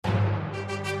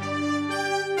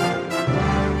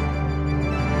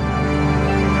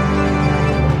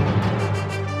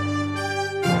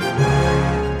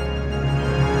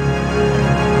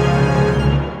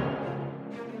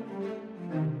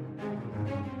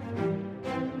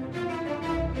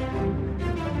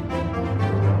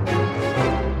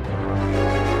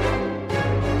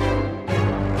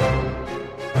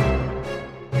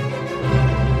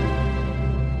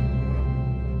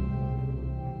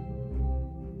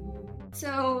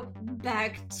So,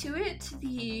 back to it.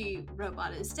 The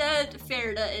robot is dead.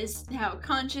 Farida is now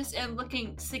conscious and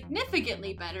looking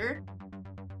significantly better.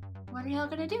 What are y'all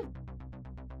gonna do?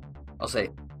 I'll say,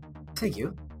 thank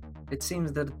you. It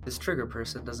seems that this trigger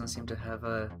person doesn't seem to have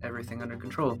everything under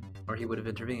control, or he would have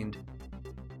intervened.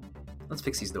 Let's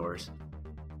fix these doors.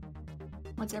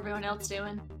 What's everyone else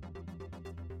doing?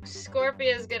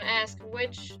 Scorpia's gonna ask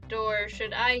which door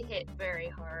should I hit very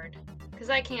hard, because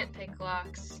I can't pick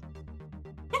locks.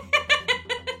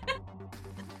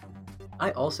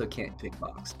 I also can't pick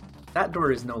locks. That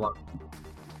door is no longer...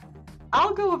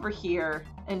 I'll go over here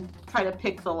and try to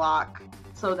pick the lock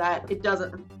so that it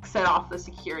doesn't set off the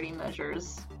security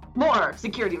measures. More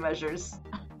security measures.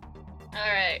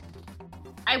 Alright.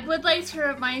 I would like to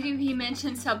remind you he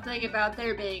mentioned something about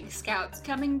there being scouts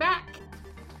coming back.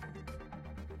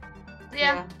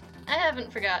 Yeah, I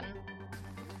haven't forgotten.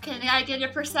 Can I get a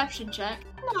perception check?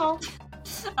 No.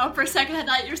 Oh, for a second I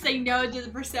thought you were saying no to the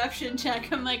perception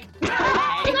check. I'm like,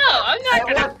 okay. No, I'm not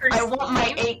gonna I want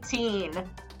my 18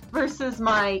 versus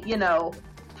my,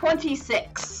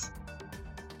 26.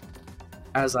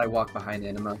 As I walk behind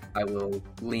Anima, I will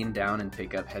lean down and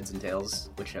pick up heads and tails,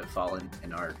 which have fallen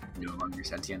and are no longer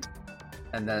sentient.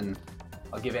 And then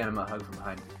I'll give Anima a hug from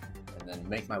behind, and then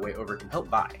make my way over to help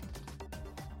Vi.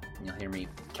 And you'll hear me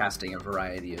casting a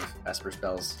variety of Esper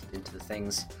spells into the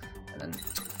things, and then...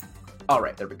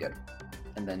 Alright, there we go.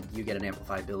 And then you get an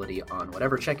amplify ability on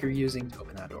whatever check you're using to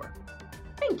open that door.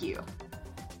 Thank you.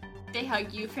 They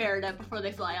hug you, Farida, before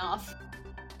they fly off.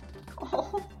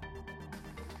 Oh.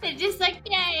 They're just like,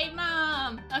 yay,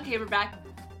 Mom! Okay, we're back.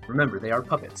 Remember, they are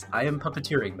puppets. I am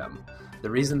puppeteering them. The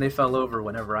reason they fell over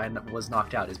whenever I was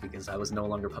knocked out is because I was no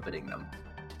longer puppeting them.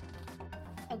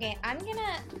 Okay,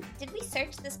 did we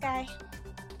search this guy?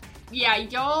 Yeah,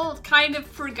 y'all kind of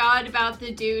forgot about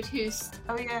the dude who's...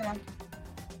 Oh, yeah.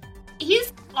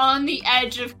 He's on the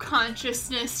edge of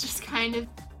consciousness, just kind of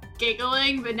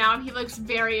giggling, but now he looks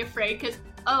very afraid because,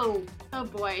 oh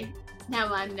boy,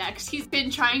 now I'm next. He's been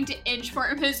trying to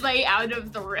inchworm his way out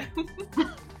of the room.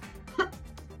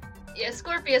 Yeah,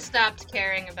 Scorpia stopped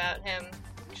caring about him.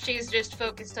 She's just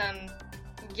focused on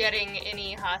getting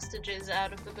any hostages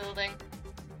out of the building.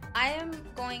 I am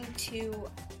going to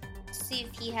see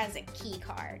if he has a key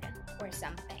card or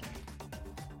something.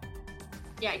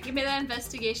 Yeah, give me that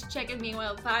investigation check, and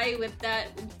meanwhile, Vi, with that,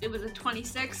 it was a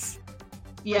 26.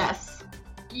 Yes.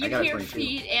 You got a hear 22.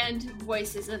 feet and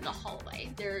voices in the hallway.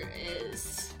 There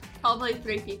is probably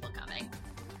 3 people coming.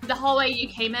 The hallway you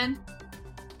came in?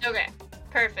 Okay,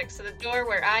 perfect. So the door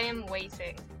where I am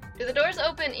waiting. Do the doors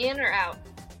open in or out?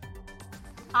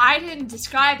 I didn't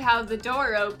describe how the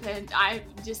door opened. I'm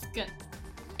just gonna...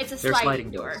 It's a They're sliding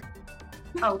sliding door.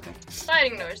 doors. Oh, okay.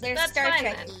 Sliding doors. They're That's Star fine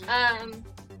Trek-y. then.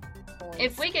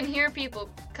 If we can hear people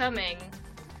coming,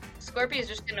 Scorpia's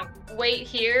just gonna wait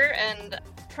here and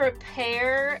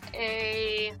prepare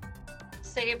a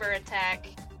saber attack.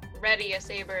 Ready a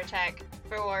saber attack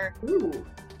for Ooh.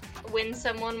 when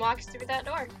someone walks through that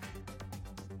door.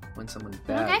 When someone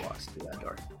bad Okay. walks through that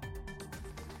door.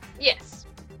 Yes.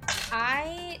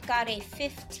 I got a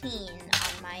 15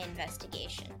 on my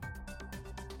investigation.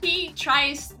 He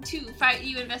tries to fight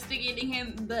you investigating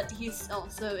him, but he's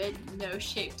also in no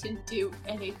shape to do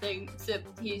anything,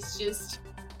 except he's just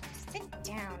Sit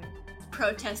down.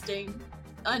 protesting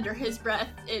under his breath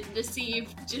and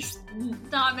deceived, just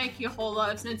not making a whole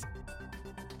lot of sense.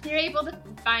 You're able to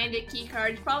find a key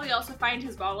card. You probably also find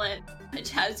his wallet, which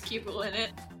has Cupel in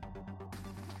it.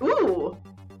 Ooh.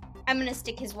 I'm gonna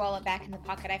stick his wallet back in the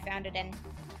pocket I found it in.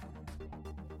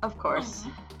 Of course.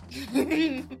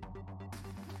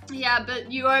 Yeah, but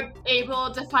you are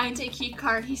able to find a key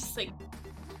card. He's just like,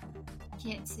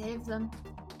 can't save them.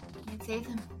 Can't save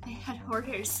them. They had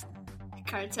orders. The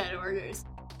cards had orders.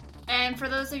 And for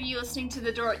those of you listening to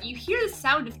the door, you hear the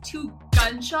sound of 2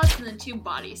 gunshots and then 2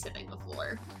 bodies hitting the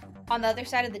floor. On the other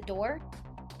side of the door?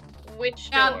 Which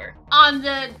Now, door?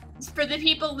 for the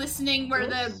people listening where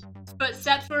the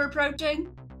footsteps were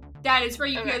approaching, that is where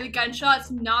you hear Okay. the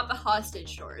gunshots, not the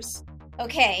hostage doors.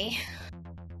 Okay.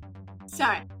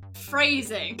 Sorry.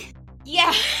 Phrasing.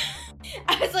 Yeah.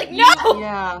 I was like, no!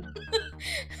 Yeah.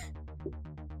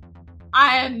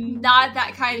 I am not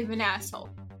that kind of an asshole.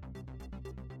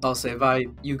 I'll say, Vi,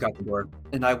 you got the door,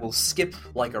 and I will skip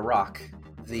like a rock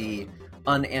the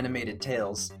unanimated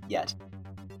tails yet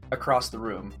across the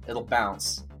room. It'll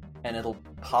bounce, and it'll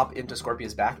pop into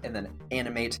Scorpia's back, and then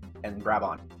animate and grab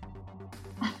on.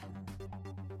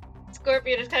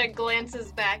 Scorpia just kind of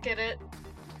glances back at it.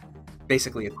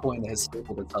 Basically, a coin that has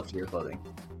stapled itself to your clothing.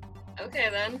 Okay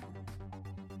then.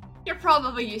 You're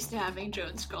probably used to having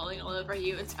Jones scrolling all over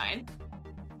you, it's fine.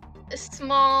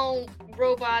 small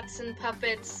robots and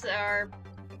puppets are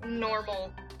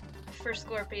normal for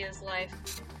Scorpia's life.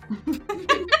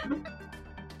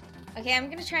 Okay, I'm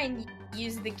gonna try and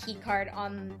use the key card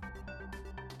on...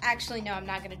 Actually, no, I'm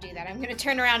not gonna do that. I'm gonna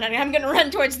turn around and I'm gonna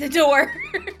run towards the door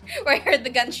where I heard the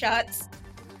gunshots.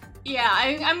 Yeah,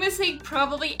 I'm gonna say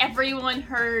probably everyone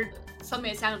heard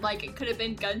something that sounded like it could have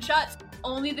been gunshots.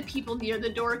 Only the people near the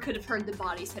door could have heard the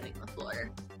bodies hitting the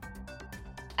floor.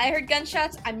 I heard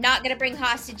gunshots. I'm not gonna bring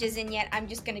hostages in yet. I'm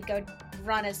just gonna go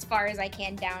run as far as I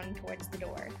can down towards the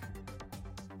door.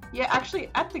 Yeah, actually,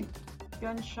 at the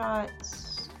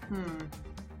gunshots...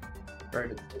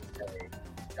 Bird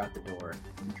got the door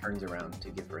and turns around to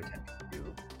give her attention to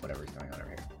whatever's going on over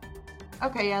here.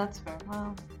 Okay, yeah, that's fair.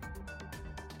 Well...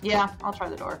 Yeah, I'll try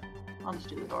the door. I'll just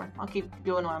do the door. I'll keep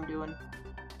doing what I'm doing.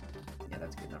 Yeah,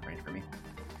 that's good enough range for me.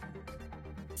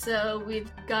 So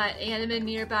we've got Anima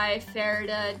nearby,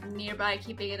 Farida nearby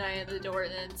keeping an eye on the door,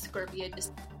 and then Scorpia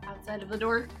just outside of the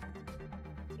door.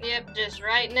 Yep, just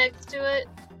right next to it.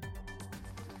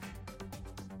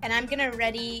 And I'm gonna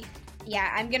ready...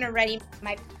 Yeah, I'm gonna ready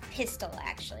my pistol,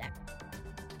 actually.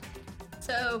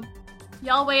 So,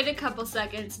 y'all wait a couple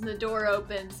seconds, and the door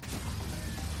opens,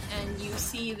 and you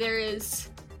see there is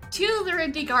 2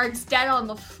 Larindi guards dead on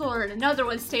the floor, and another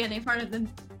one standing in front of them,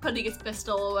 putting his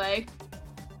pistol away.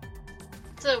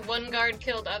 So one guard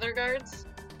killed other guards?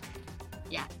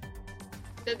 Yeah.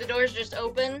 Did the doors just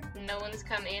open? No one's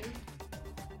come in?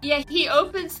 Yeah, he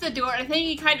opens the door. I think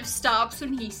he kind of stops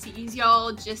when he sees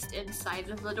y'all just inside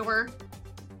of the door.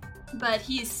 But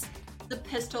the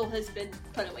pistol has been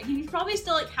put away. He probably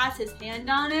still, has his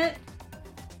hand on it.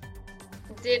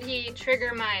 Did he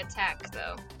trigger my attack,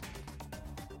 though?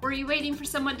 Were you waiting for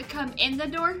someone to come in the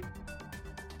door?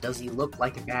 Does he look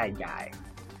like a bad guy?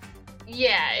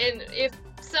 Yeah, and if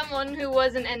someone who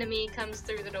was an enemy comes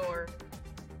through the door.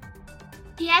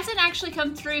 He hasn't actually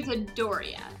come through the door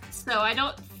yet. So I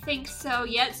don't think so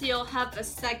yet, so you'll have a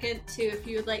second to, if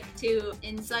you would like to,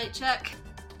 insight check.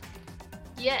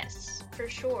 Yes, for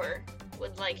sure.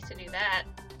 Would like to do that.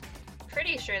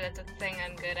 Pretty sure that's a thing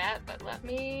I'm good at, but let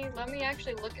me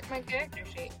actually look at my character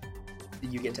sheet.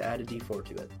 You get to add a d4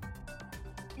 to it.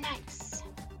 Nice.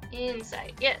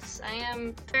 Insight. Yes, I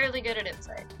am fairly good at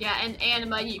insight. Yeah, and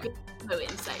Anima, you can do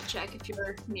insight check if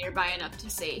you're nearby enough to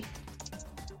see.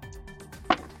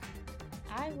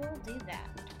 I will do that.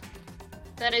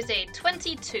 That is a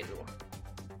 22.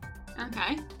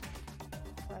 Okay.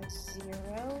 Plus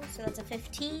 0, so that's a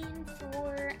 15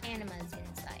 for Anima's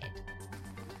insight.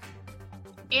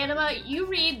 Anima, you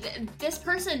read this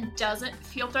person doesn't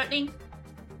feel threatening.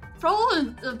 For all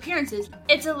appearances,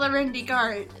 it's a Larindi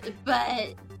guard,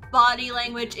 but body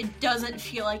language, it doesn't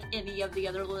feel like any of the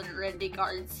other Larindi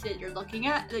guards that you're looking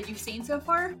at, that you've seen so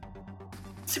far.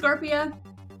 Scorpia,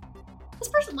 this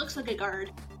person looks like a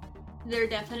guard. They're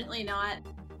definitely not.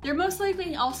 They're most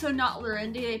likely also not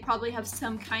Larindi. They probably have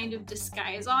some kind of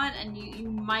disguise on, and you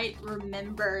might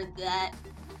remember that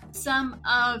some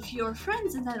of your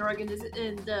friends in that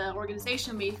in the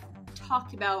organization we've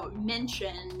talked about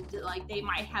mentioned, they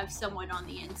might have someone on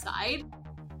the inside.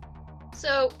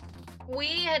 So, we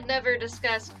had never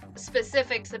discussed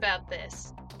specifics about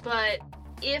this, but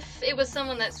if it was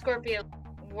someone that Scorpia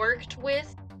worked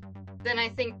with, then I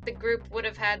think the group would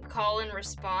have had call and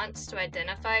response to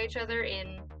identify each other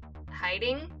in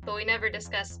hiding, but we never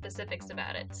discussed specifics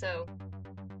about it, so...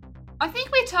 I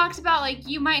think we talked about,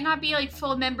 you might not be,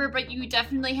 full member, but you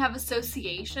definitely have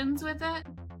associations with it.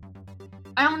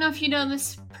 I don't know if you know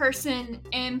this person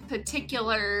in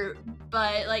particular,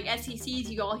 but, as he sees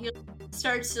you all, he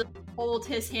starts to hold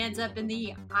his hands up in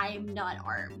the I'm not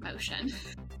armed motion.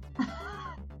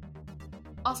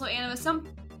 Also, Anna,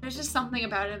 there's just something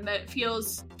about him that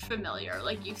feels familiar,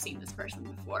 like you've seen this person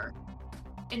before,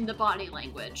 in the body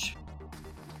language.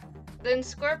 Then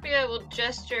Scorpia will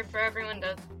gesture for everyone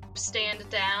to stand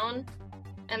down,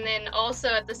 and then also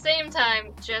at the same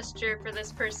time gesture for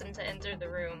this person to enter the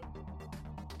room.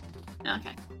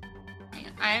 Okay.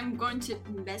 I'm going to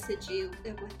message you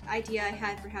with the idea I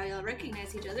had for how y'all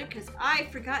recognize each other, because I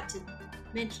forgot to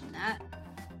mention that.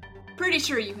 Pretty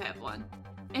sure you have one.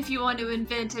 If you want to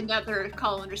invent another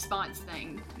call and response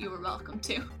thing, you are welcome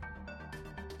to.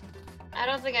 I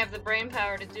don't think I have the brain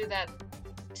power to do that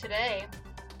today.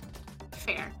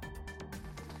 Fair.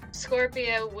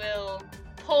 Scorpia will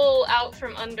pull out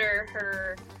from under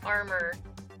her armor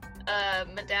a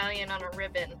medallion on a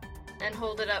ribbon and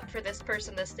hold it up for this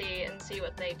person to see and see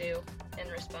what they do in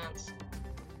response.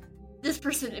 This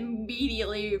person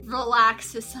immediately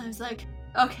relaxes and is like,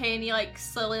 okay, and he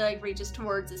slowly reaches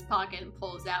towards his pocket and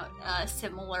pulls out a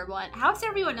similar one. How's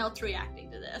everyone else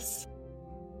reacting to this?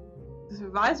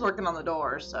 Vi's working on the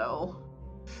door, so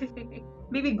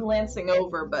maybe glancing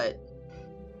over, but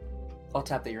I'll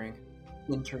tap the earring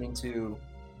and turn into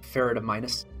Farida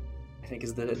Minus, I think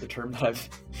is the term that I've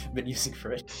been using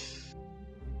for it.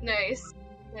 Nice.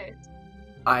 Nice.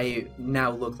 I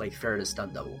now look like Farida's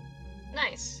stunt double.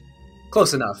 Nice.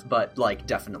 Close enough, but, like,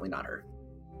 definitely not her.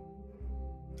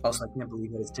 Also, I can't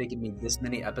believe that it's taken me this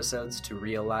many episodes to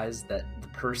realize that the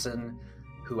person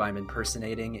who I'm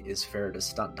impersonating is Farida's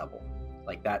stunt double.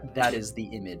 Like, that is the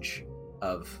image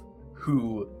of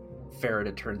who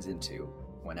Farida turns into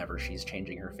whenever she's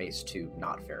changing her face to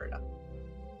not Farida.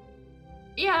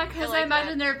 Yeah, because I like I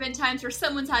imagine that. there have been times where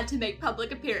someone's had to make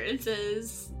public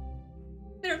appearances.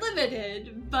 They're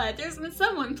limited, but there's been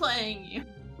someone playing you.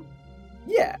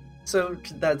 Yeah, so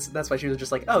that's why she was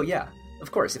just like, oh yeah,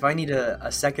 of course, if I need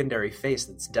a secondary face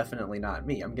that's definitely not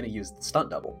me, I'm gonna use the stunt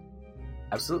double.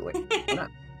 Absolutely. Why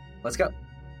not? Let's go.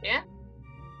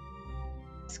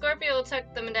 Scorpio will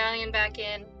tuck the medallion back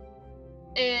in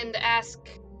and ask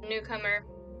newcomer,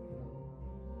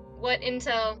 what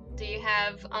intel do you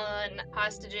have on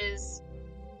hostages?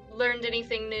 Learned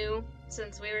anything new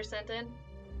since we were sent in?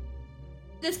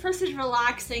 This person's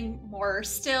relaxing more,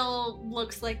 still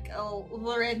looks like a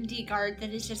Lorendi guard that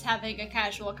is just having a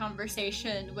casual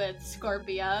conversation with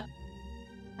Scorpia.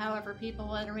 However people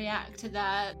would react to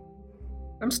that.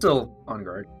 I'm still on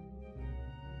guard.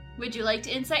 Would you like to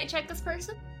insight check this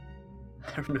person?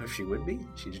 I don't know if she would be.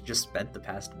 She just spent the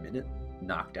past minute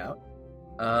knocked out.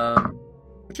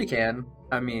 But she can.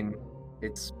 I mean,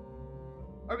 it's...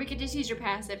 Or we could just use your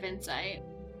passive insight.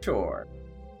 Sure.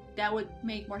 That would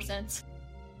make more sense.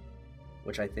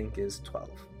 Which I think is 12.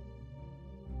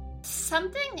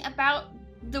 Something about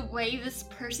the way this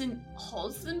person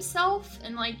holds themselves,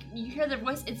 and like, you hear their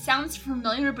voice, it sounds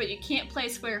familiar, but you can't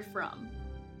place where from.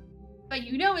 But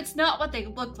you know it's not what they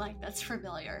look like that's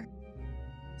familiar.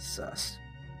 Sus.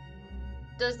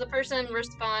 Does the person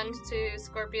respond to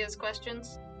Scorpia's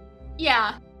questions?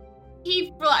 Yeah.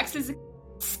 He relaxes,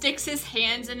 sticks his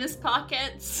hands in his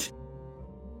pockets.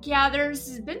 Yeah,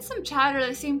 there's been some chatter.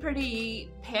 They seem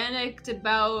pretty panicked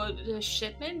about the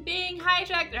shipment being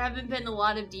hijacked. There haven't been a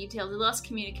lot of details. They lost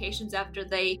communications after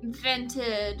they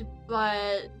vented,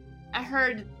 but I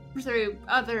heard through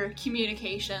other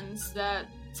communications that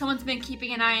someone's been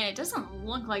keeping an eye on it. It doesn't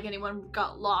look like anyone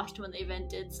got lost when they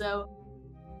vented, so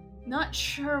not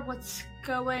sure what's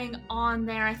going on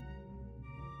there.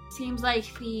 Seems like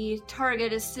the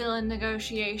target is still in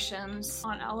negotiations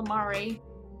on Alamari.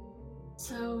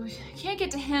 So, can't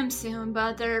get to him soon,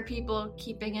 but there are people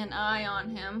keeping an eye on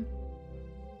him.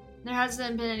 There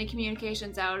hasn't been any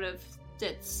communications out of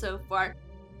it so far.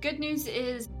 Good news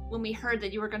is, when we heard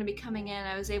that you were going to be coming in,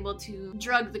 I was able to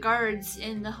drug the guards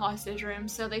in the hostage room,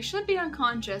 so they should be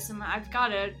unconscious, and I've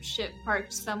got a ship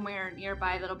parked somewhere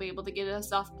nearby that'll be able to get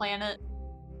us off planet.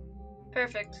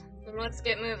 Perfect. Then let's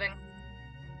get moving.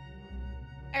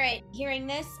 Alright, hearing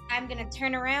this, I'm gonna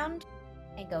turn around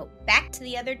and go back to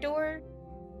the other door.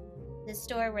 This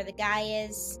door where the guy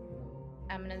is.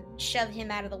 I'm gonna shove him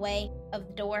out of the way of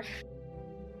the door.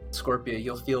 Scorpia,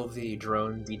 you'll feel the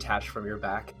drone detach from your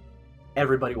back.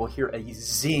 Everybody will hear a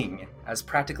zing as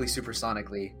practically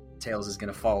supersonically Tails is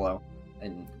going to follow.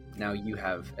 And now you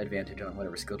have advantage on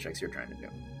whatever skill checks you're trying to do.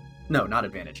 No, not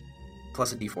advantage.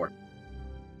 Plus a d4.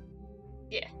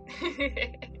 Yeah.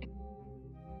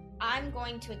 I'm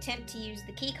going to attempt to use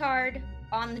the key card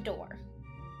on the door.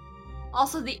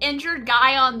 Also, the injured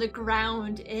guy on the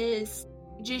ground is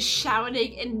just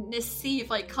shouting in Nassif,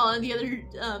 like calling the other,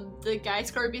 the guy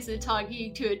Scorpius and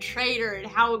talking to a traitor, and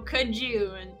how could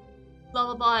you, and blah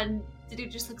blah blah, and the dude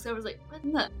just looks over and is like, what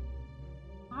in the...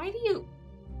 Why do you...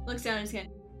 Looks down at his hand.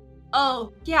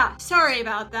 Oh, yeah, sorry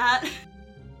about that.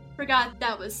 Forgot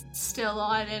that was still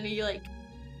on, and he, like,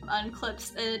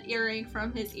 unclips an earring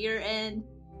from his ear, and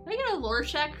can I get a lore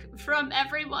check from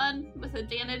everyone with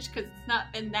advantage, because it's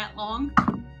not been that long?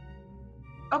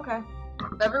 Okay.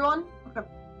 Everyone? Okay.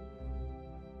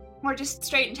 Or just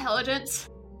straight intelligence?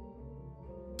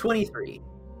 23.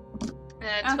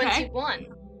 21.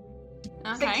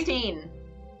 Okay. 16.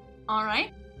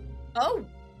 Alright. Oh,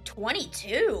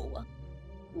 22.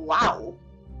 Wow.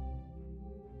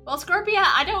 Well, Scorpia,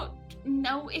 I don't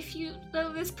know if you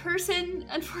know this person,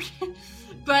 unfortunately,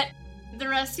 but the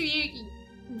rest of you,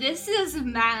 this is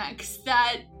Max,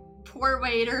 that poor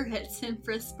waiter at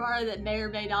Simpress Bar that may or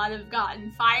may not have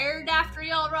gotten fired after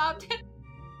y'all robbed him.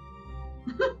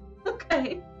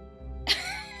 Okay.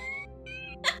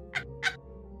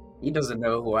 He doesn't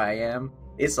know who I am.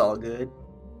 It's all good.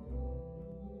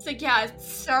 It's like, yeah,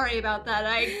 sorry about that.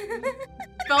 I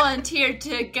volunteered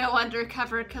to go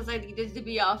undercover because I needed to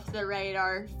be off the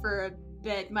radar for a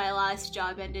bit. My last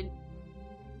job ended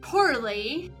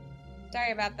poorly.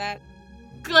 Sorry about that.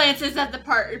 Glances at the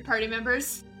party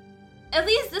members. At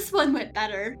least this one went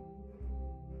better.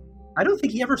 I don't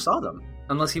think he ever saw them.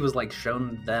 Unless he was, like,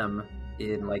 shown them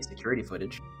in, like, security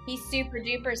footage. He super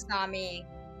duper saw me.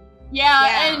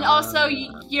 Yeah. And also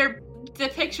the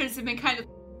pictures have been kind of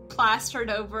plastered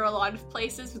over a lot of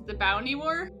places with the bounty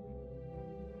war.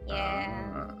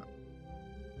 Yeah.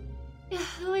 Yeah,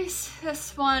 at least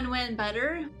this one went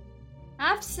better. I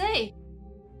have to say,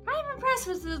 I'm impressed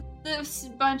with this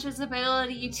bunch's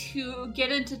ability to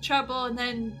get into trouble and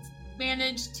then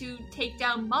manage to take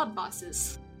down mob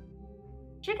bosses.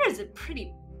 Trigger's a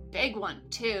pretty big one,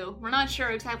 too. We're not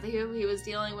sure exactly who he was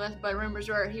dealing with, but rumors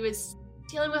were he was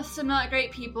dealing with some not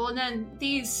great people, and then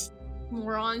these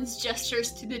morons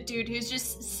gestures to the dude who's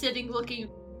just sitting looking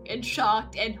and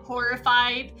shocked and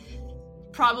horrified,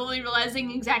 probably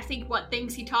realizing exactly what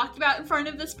things he talked about in front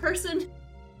of this person.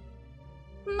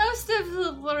 Most of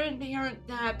the Lorendi aren't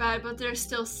that bad, but there's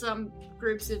still some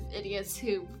groups of idiots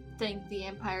who think the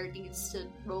Empire needs to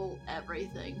rule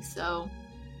everything, so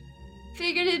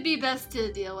figured it'd be best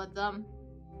to deal with them.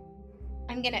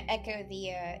 I'm gonna echo the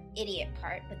idiot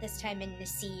part, but this time in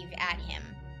Nasiv at him.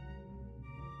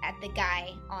 At the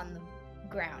guy on the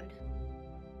ground.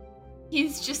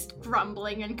 He's just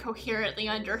grumbling incoherently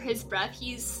under his breath.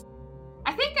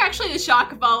 I think actually the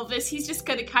shock of all of this, he's just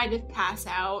gonna kind of pass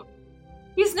out.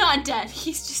 He's not dead,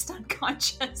 he's just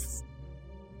unconscious.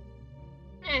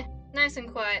 Nice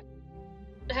and quiet.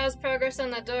 How's progress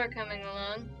on that door coming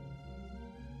along?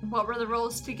 What were the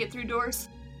rolls to get through doors?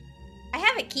 I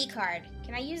have a key card.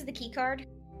 Can I use the key card?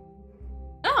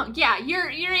 Oh, yeah, you're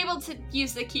able to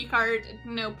use the key card,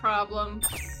 no problem.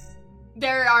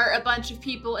 There are a bunch of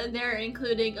people in there,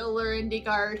 including a Lorendi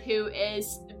guard who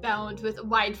is bound with a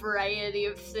wide variety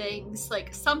of things,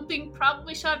 like something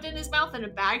probably shoved in his mouth and a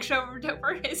bag shoved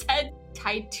over his head,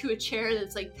 tied to a chair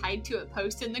that's like tied to a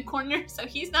post in the corner, so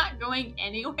he's not going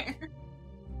anywhere.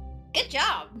 Good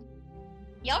job.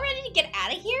 Y'all ready to get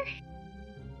out of here?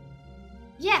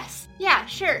 Yes, yeah,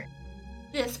 sure.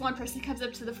 This one person comes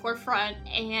up to the forefront,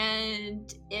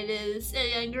 and it is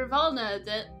a younger Volna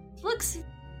that looks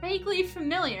vaguely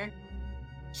familiar.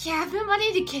 Yeah, I've been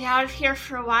wanting to get out of here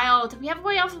for a while. Do we have a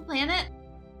way off the planet?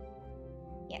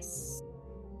 Yes.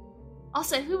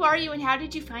 Also, who are you and how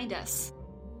did you find us?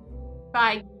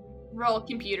 By roll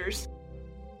computers.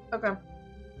 Okay.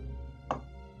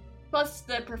 Plus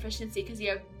the proficiency, because you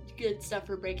have good stuff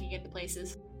for breaking into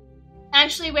places.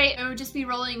 Actually, wait, it would just be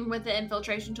rolling with the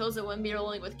infiltration tools, it wouldn't be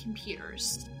rolling with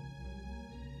computers.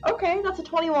 Okay, that's a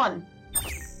 21.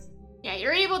 Yeah,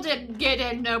 you're able to get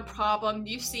in, no problem.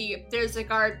 You see there's a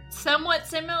guard somewhat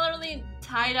similarly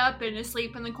tied up and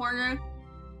asleep in the corner.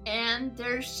 And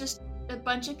there's just a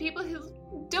bunch of people who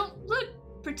don't look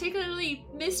particularly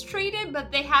mistreated,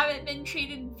 but they haven't been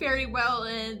treated very well,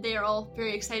 and they're all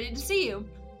very excited to see you.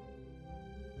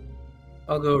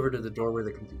 I'll go over to the door where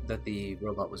that the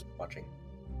robot was watching.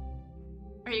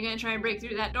 Are you going to try and break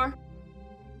through that door?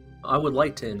 I would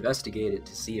like to investigate it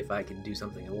to see if I can do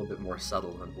something a little bit more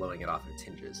subtle than blowing it off its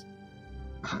hinges.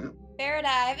 Farida,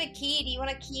 I have a key. Do you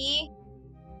want a key?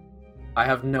 I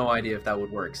have no idea if that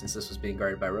would work since this was being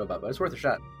guarded by a robot, but it's worth a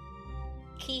shot.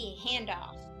 Key,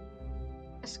 handoff.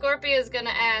 Scorpia is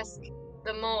gonna ask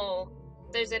the mole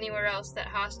if there's anywhere else that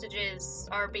hostages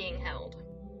are being held.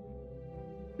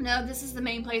 No, this is the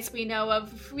main place we know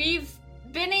of. We've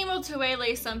been able to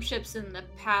waylay some ships in the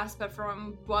past, but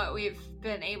from what we've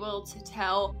been able to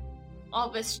tell,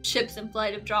 all the ships in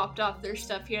flight have dropped off their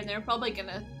stuff here, and they're probably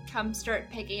gonna come start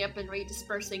picking up and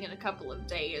redispersing in a couple of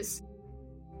days.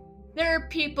 There are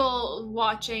people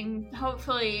watching.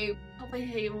 Hopefully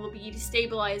they will be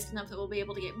destabilized enough that we'll be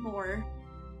able to get more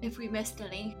if we missed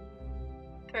any.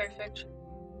 Perfect.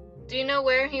 Do you know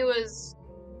where he was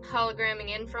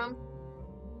hologramming in from?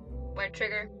 Where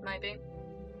Trigger might be?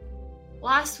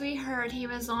 Last we heard, he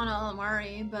was on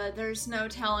Alamari, but there's no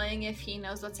telling if he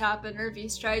knows what's happened or if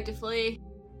he's tried to flee.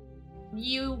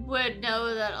 You would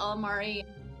know that Alamari,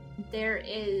 there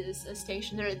is a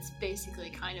station there. It's basically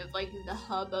kind of like the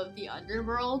hub of the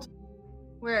underworld,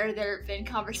 where there have been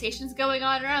conversations going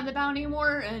on around the bounty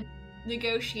war and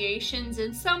negotiations,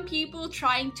 and some people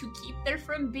trying to keep there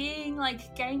from being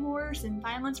like gang wars and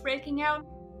violence breaking out,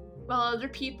 while other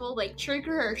people like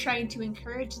Trigger are trying to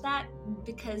encourage that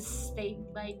because they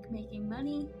like making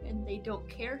money and they don't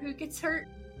care who gets hurt.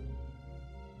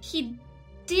 He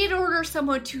did order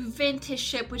someone to vent his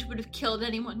ship, which would have killed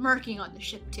anyone working on the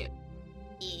ship too.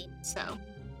 Yeah. So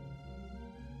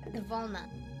The Volna.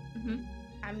 mm-hmm.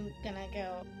 I'm gonna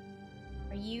go.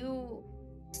 Are you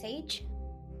Sage?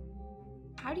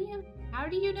 How do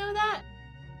you know that?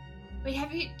 Wait,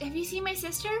 have you seen my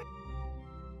sister?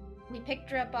 We picked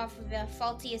her up off of the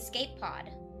faulty escape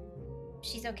pod.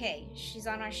 She's okay. She's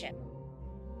on our ship.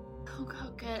 Oh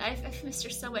good. I've missed her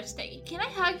so much. Can I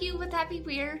hug you? Would that be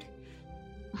weird?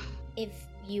 If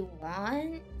you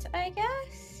want, I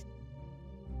guess.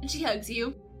 And she hugs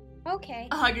you. Okay.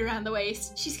 A hug around the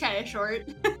waist. She's kind of short.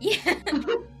 Yeah.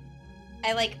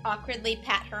 I awkwardly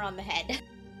pat her on the head.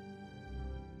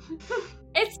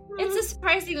 It's a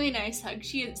surprisingly nice hug.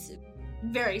 She is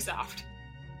very soft.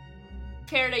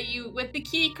 Ferda, you with the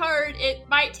key card, it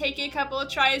might take you a couple of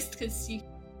tries because you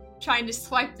trying to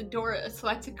swipe the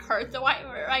card the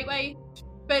right way,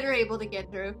 but you're able to get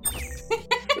through.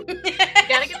 You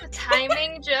gotta get the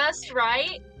timing just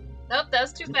right. Nope, that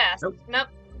was too fast. Nope,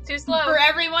 too slow. For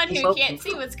everyone who can't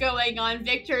see what's going on,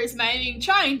 Victor is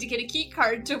trying to get a key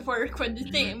card to work when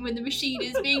the machine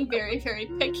is being very, very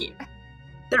picky.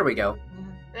 There we go.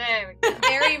 There we go.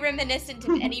 Very reminiscent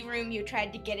of any room you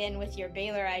tried to get in with your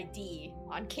Baylor ID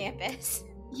on campus.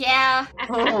 Yeah.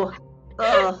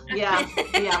 Yeah.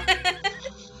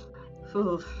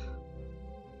 Oof.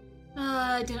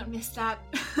 I don't miss that.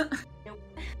 Nope.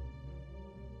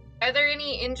 Are there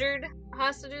any injured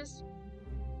hostages?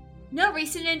 No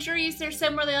recent injuries. There's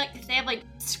some where they have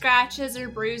scratches or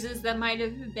bruises that might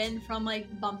have been from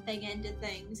bumping into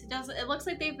things. It looks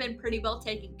like they've been pretty well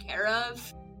taken care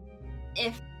of,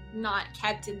 if not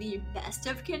kept in the best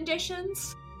of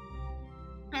conditions.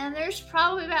 And there's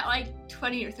probably about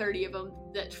 20 or 30 of them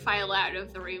that file out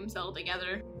of the rooms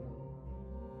altogether.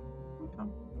 Okay.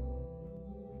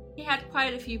 He had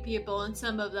quite a few people, and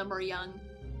some of them were young.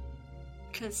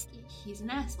 Because he's an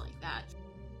ass like that.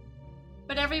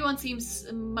 But everyone seems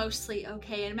mostly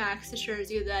okay, and Max assures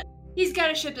you that he's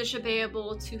got a ship that should be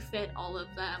able to fit all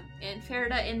of them. And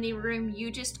Ferda, in the room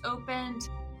you just opened,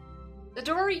 the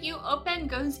door you open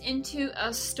goes into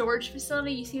a storage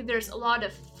facility. You see there's a lot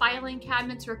of filing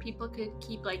cabinets where people could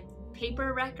keep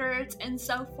paper records and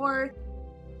so forth.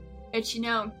 But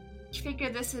you figure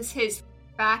this is his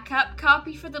backup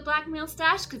copy for the blackmail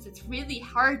stash because it's really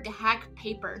hard to hack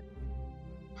paper.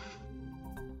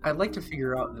 I'd like to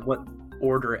figure out what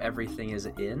order everything is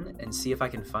in and see if I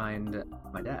can find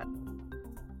my dad.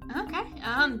 Okay,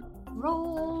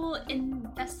 roll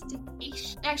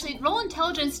investigation. Actually, roll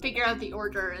intelligence to figure out the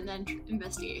order, and then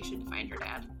investigation to find your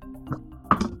dad.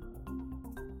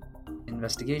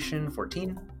 Investigation,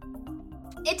 14.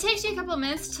 It takes you a couple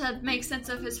minutes to make sense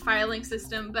of his filing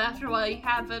system, but after a while you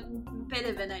have a bit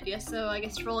of an idea, so I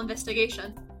guess roll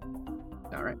investigation.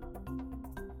 Alright.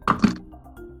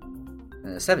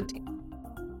 17.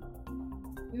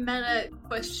 Meta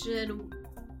question.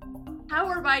 How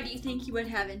or why do you think you would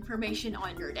have information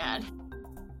on your dad?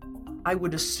 I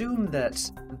would assume that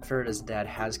Ferda's dad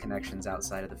has connections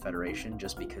outside of the Federation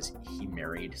just because he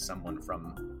married someone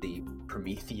from the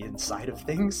Promethean side of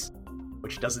things,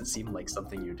 which doesn't seem like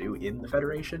something you do in the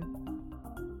Federation.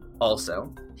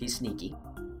 Also, he's sneaky.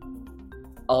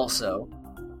 Also,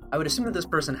 I would assume that this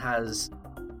person has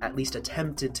at least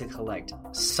attempted to collect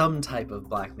some type of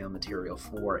blackmail material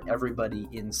for everybody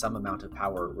in some amount of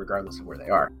power, regardless of where they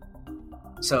are.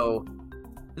 So,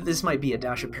 this might be a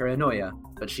dash of paranoia,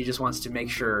 but she just wants to make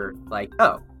sure,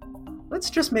 let's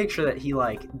just make sure that he,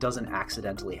 doesn't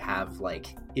accidentally have,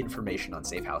 information on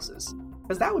safe houses.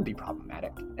 Because that would be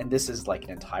problematic. And this is, an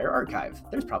entire archive.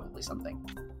 There's probably something.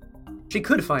 She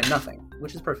could find nothing,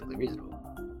 which is perfectly reasonable.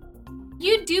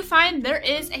 You do find there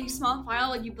is a small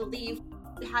file you believe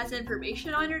has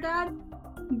information on your dad,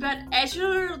 but as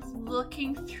you're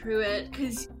looking through it,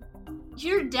 because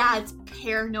your dad's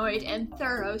paranoid and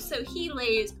thorough, so he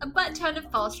lays a butt ton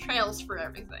of false trails for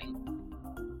everything.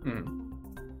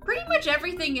 Pretty much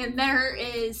everything in there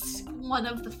is one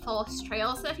of the false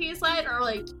trails that he's laid, or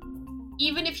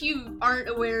even if you aren't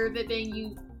aware of it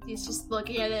being he's just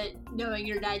looking at it, knowing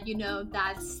your dad,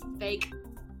 that's fake.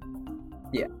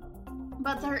 Yeah.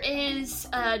 But there is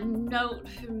a note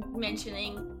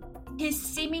mentioning his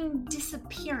seeming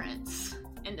disappearance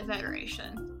in the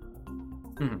Federation.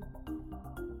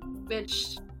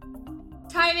 Which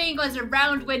timing was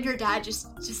around when your dad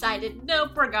just decided,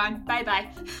 nope, we're gone,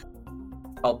 bye-bye.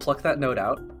 I'll pluck that note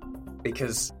out,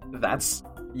 because that's,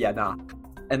 nah.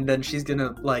 And then she's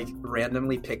gonna,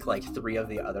 randomly pick, 3 of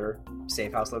the other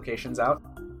safe house locations out,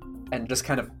 and just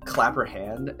kind of clap her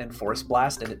hand and force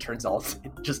blast, and it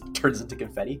just turns into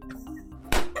confetti.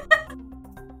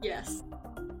 Yes.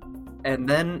 And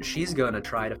then she's gonna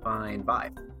try to find Vi.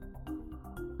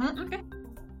 Okay.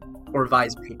 Or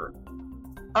Vi's paper.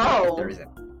 Oh. If there is it.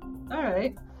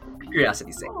 Alright.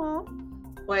 Curiosity's sake. Aw.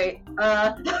 Wait,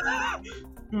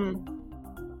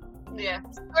 Yeah.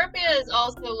 Scorpia is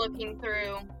also looking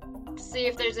through to see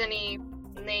if there's any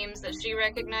names that she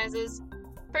recognizes.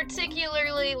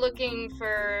 Particularly looking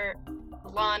for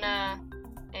Lana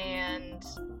and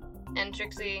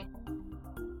Entrixie.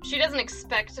 She doesn't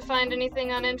expect to find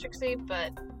anything on Entrixie,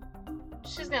 but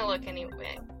she's gonna look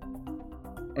anyway.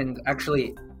 And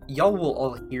actually, y'all will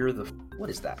all hear the... What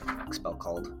is that spell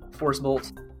called? Force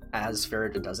Bolt, as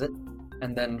Farida does it.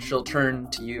 And then she'll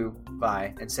turn to you,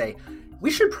 Vi, and say,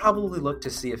 we should probably look to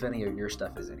see if any of your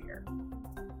stuff is in here.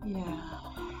 yeah.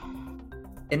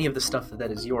 Any of the stuff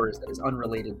that is yours that is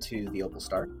unrelated to the Opal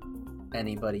Star.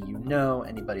 Anybody you know,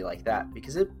 anybody like that.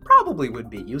 Because it probably would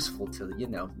be useful to,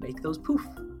 make those poof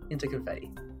into confetti.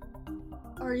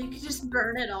 Or you could just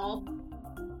burn it all.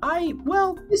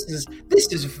 This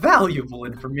is valuable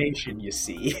information, you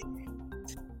see.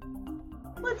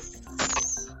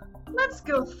 Let's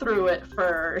go through it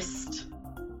first.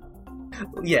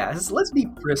 Yes, let's be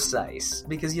precise,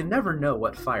 because you never know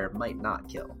what fire might not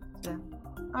kill.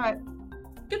 Alright.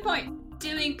 Good point.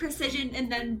 Doing precision and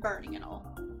then burning it all.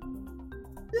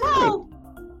 Well,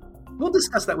 We'll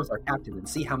discuss that with our captain and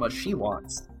see how much she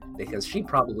wants, because she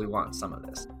probably wants some of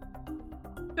this.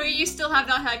 Who you still have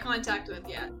not had contact with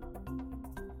yet.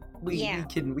 We Yeah.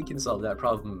 can solve that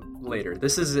problem later.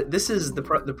 This is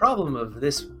the problem of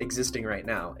this existing right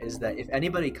now is that if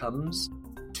anybody comes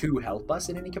to help us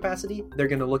in any capacity, they're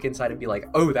going to look inside and be like,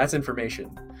 "Oh, that's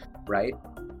information," right?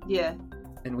 yeah.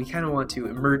 And we kind of want to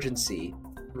emergency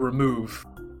remove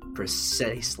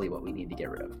precisely what we need to get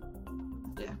rid of.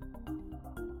 Yeah.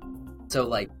 So,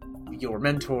 like, your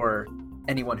mentor,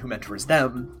 anyone who mentors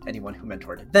them, anyone who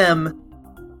mentored them.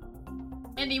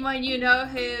 Anyone you know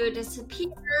who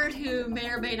disappeared, who may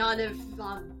or may not have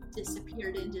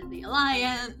disappeared into the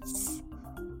Alliance.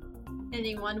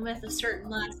 Anyone with a certain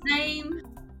last name.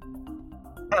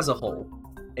 As a whole,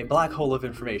 a black hole of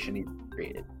information needs to be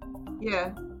created.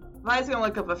 Yeah. Vi's gonna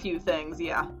look up a few things,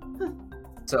 yeah.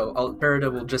 So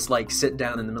Farida will just, like, sit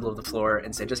down in the middle of the floor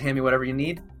and say, just hand me whatever you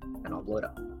need, and I'll blow it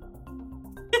up.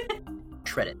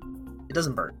 Shred it. It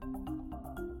doesn't burn.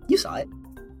 You saw it.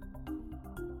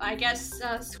 I guess,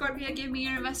 Scorpia, give me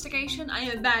your investigation.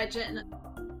 I imagine.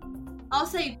 I'll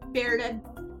say, Bearda,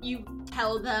 you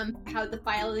tell them how the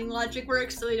filing logic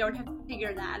works so they don't have to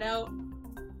figure that out.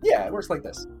 Yeah, it works like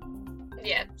this.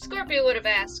 Yeah, Scorpia would have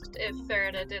asked if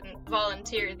Farida didn't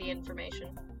volunteer the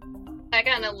information. I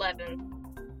got an 11.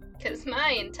 Because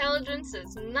my intelligence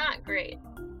is not great.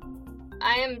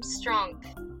 I am strong,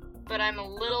 but I'm a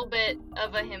little bit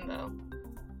of a himbo.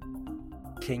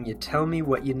 Can you tell me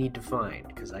what you need to find?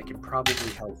 Because I can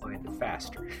probably help find it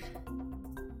faster.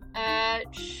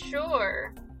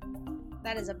 Sure.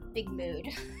 That is a big mood.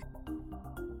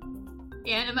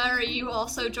 Anima, are you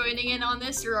also joining in on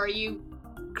this, or are you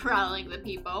corralling the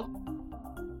people?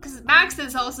 Because Max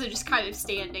is also just kind of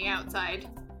standing outside.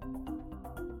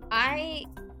 I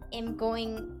am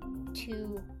going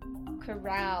to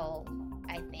corral,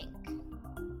 I think.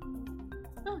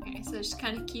 Okay, so just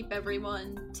kind of keep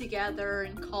everyone together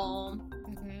and calm.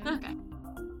 Mm-hmm. Okay.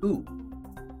 Ooh.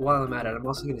 While I'm at it, I'm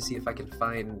also going to see if I can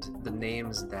find the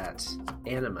names that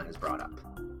Anima has brought up.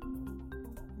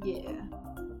 Yeah.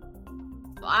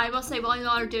 Well, I will say while y'all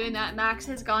are doing that, Max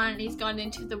has gone and he's gone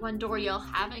into the one door y'all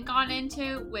haven't gone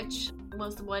into, which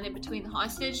was the one in between the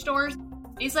hostage doors.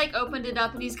 He's, like, opened it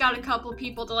up and he's got a couple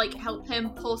people to, like, help him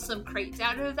pull some crates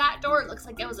out of that door. It looks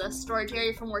like that was a storage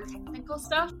area for more technical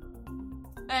stuff.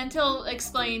 And he'll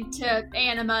explain to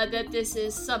Anima that this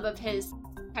is some of his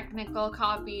technical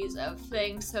copies of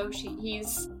things, so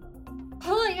he's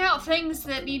pulling out things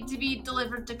that need to be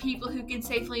delivered to people who can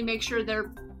safely make sure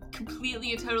they're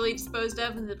completely and totally disposed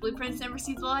of and the blueprints never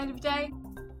see the light of day,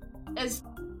 as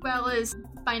well as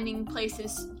finding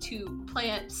places to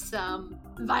plant some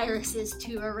viruses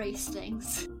to erase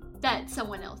things that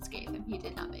someone else gave him. He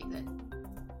did not make that.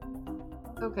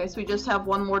 Okay, so we just have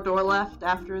one more door left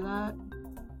after that?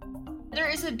 There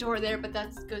is a door there, but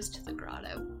that goes to the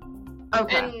grotto.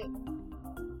 Okay. And,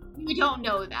 We don't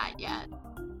know that yet.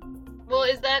 well,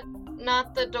 is that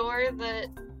not the door that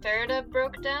Farida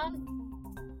broke down?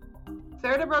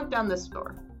 Farida broke down this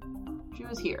door. She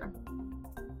was here.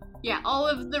 Yeah, all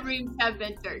of the rooms have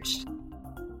been searched.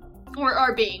 Or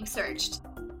are being searched.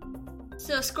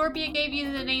 So Scorpia gave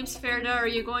you the names, Farida. Are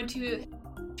you going to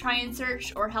try and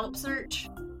search or help search?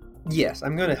 Yes,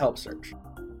 I'm going to help search.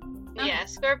 Yeah,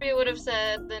 Scorpia would have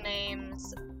said the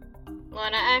names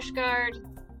Lana Ashgard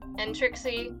and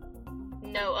Trixie.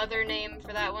 No other name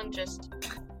for that one, just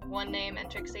one name and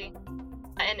Trixie.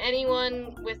 And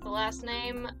anyone with the last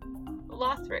name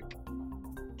Lothric.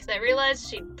 Because I realized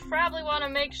she'd probably want to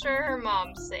make sure her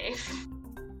mom's safe.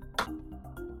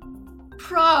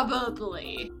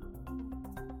 Probably.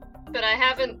 But I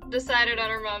haven't decided on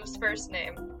her mom's first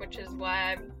name, which is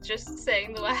why I'm just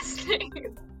saying the last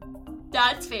name.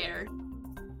 That's fair.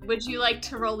 Would you like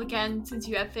to roll again since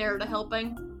you have Farida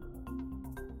helping?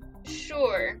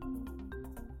 Sure.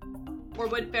 Or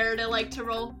would Farida like to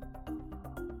roll?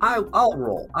 I'll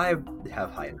roll. I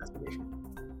have high investigation.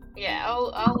 Yeah,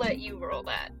 I'll let you roll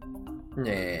that.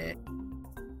 Nah.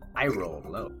 I roll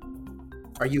low.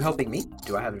 Are you helping me?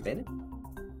 Do I have advantage?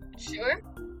 Sure.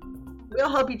 We'll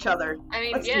help each other. I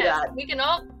mean, Let's do yeah, that. we can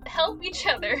all help each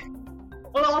other.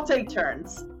 We'll all take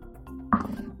turns.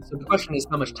 So the question is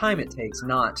how much time it takes,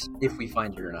 not if we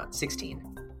find it or not. 16.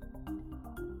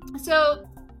 So,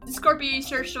 Scorpio, you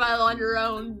searched a while on your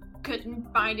own,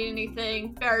 couldn't find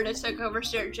anything. Farida took over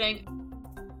searching.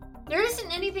 There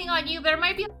isn't anything on you. There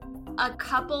might be a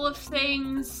couple of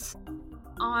things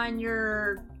on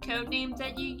your code name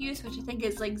that you use, which I think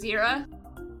is like Zira.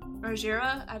 Or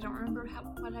Jira. I don't remember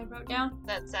what I wrote down.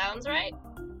 That sounds right.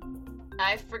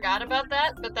 I forgot about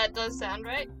that, but that does sound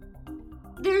right.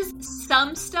 There's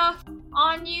some stuff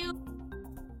on you.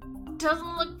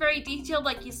 Doesn't look very detailed,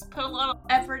 like he's put a lot of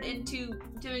effort into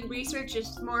doing research.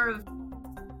 It's more of...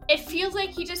 It feels like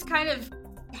he just kind of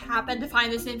happened to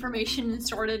find this information and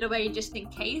stored it away just in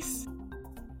case.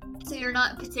 So you're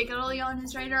not particularly on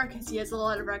his radar, because he has a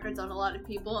lot of records on a lot of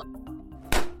people.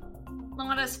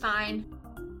 Lana's fine.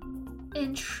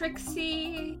 And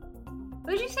Trixie...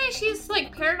 Would you say she's,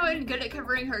 like, paranoid and good at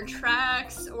covering her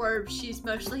tracks, or she's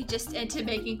mostly just into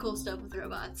making cool stuff with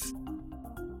robots?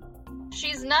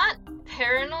 She's not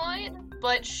paranoid,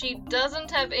 but she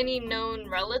doesn't have any known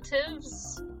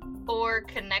relatives or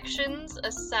connections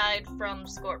aside from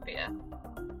Scorpia.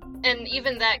 And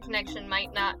even that connection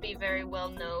might not be very well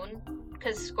known,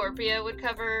 because Scorpia would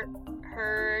cover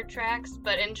her tracks,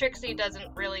 but Trixie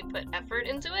doesn't really put effort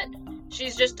into it.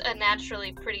 She's just a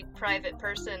naturally pretty private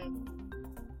person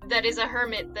that is a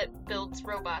hermit that builds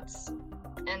robots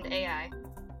and AI.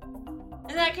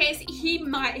 In that case, he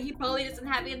probably doesn't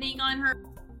have anything on her.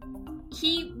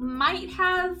 He might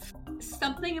have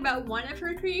something about one of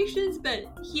her creations, but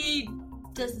he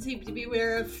doesn't seem to be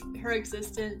aware of her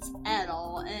existence at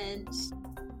all, and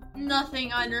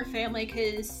nothing on her family,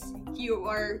 because you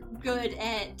are good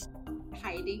at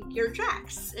hiding your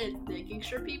tracks and making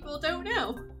sure people don't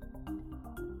know.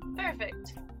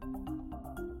 Perfect.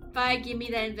 Vi, give me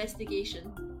that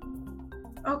investigation.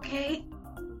 Okay.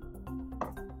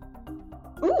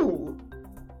 Ooh.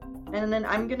 And then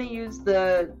I'm gonna use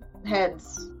the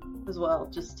heads as well,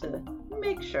 just to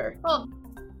make sure. Well,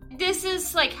 this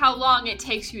is like how long it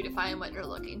takes you to find what you're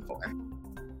looking for.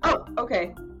 Oh,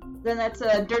 okay. Then that's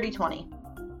a dirty 20.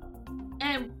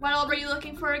 And what all were you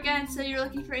looking for again? So you're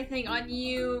looking for anything on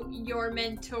you, your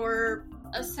mentor,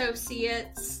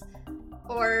 associates,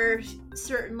 or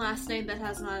certain last name that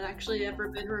has not actually ever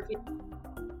been revealed?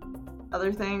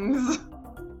 Other things.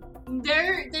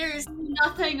 There's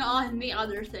nothing on the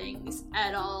other things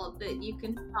at all that you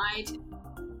can find.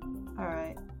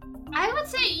 Alright. I would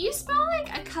say you spell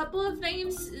like a couple of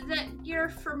names that you're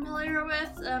familiar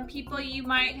with, people you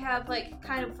might have like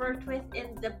kind of worked with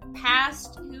in the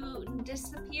past who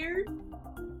disappeared.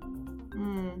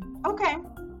 Okay.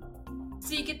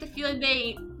 So you get the feeling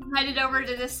they headed over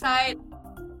to this side.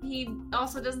 He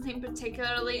also doesn't seem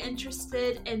particularly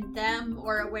interested in them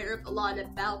or aware of a lot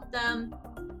about them.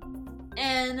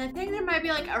 And I think there might be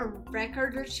like a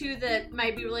record or two that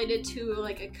might be related to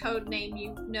like a code name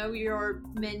you know your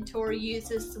mentor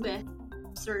uses with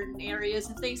certain areas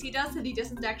of things he does that he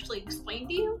doesn't actually explain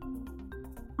to you.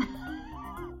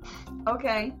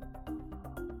 Okay.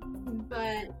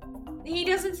 But he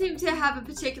doesn't seem to have a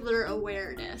particular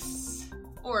awareness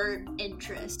or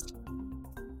interest.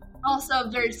 Also,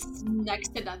 there's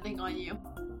next to nothing on you.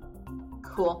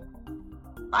 Cool.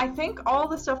 I think all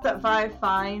the stuff that Vi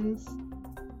finds,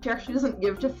 she actually doesn't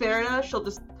give to Farida. She'll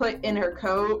just put in her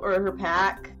coat or her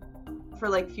pack for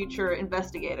like future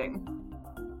investigating.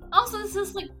 Also, this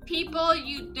is like people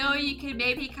you know you can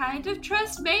maybe kind of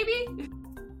trust, maybe?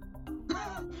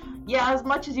 Yeah, as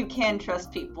much as you can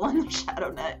trust people in the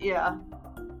ShadowNet, yeah.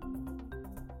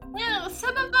 Yeah,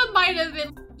 some of them might have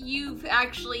been you've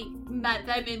actually met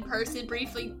them in person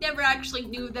briefly, never actually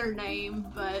knew their name,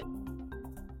 but...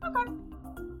 Okay.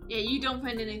 Yeah, you don't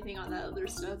find anything on that other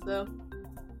stuff, though.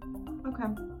 Okay.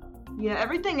 Yeah,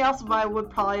 everything else Vi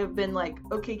would probably have been like,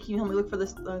 okay, can you help me look for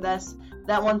this or this?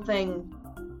 That one thing,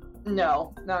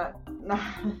 no. Not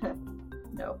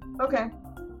no. Okay.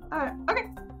 Alright, okay.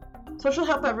 So she'll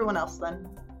help everyone else then.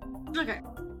 Okay.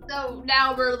 So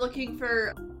now we're looking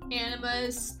for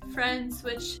Anima's friends,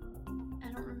 which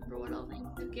I don't remember what all names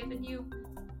they've given you.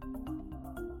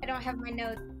 I don't have my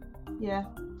notes. Yeah.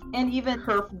 And even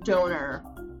her donor.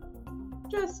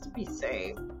 Just to be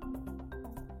safe.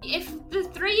 If the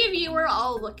 3 of you are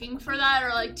all looking for that, or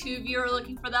like 2 of you are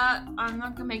looking for that, I'm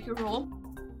not gonna make a roll.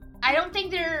 I don't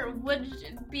think there would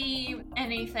be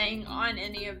anything on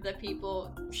any of the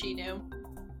people she knew.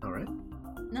 Alright.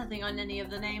 Nothing on any of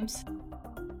the names.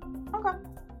 Okay.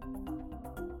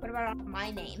 What about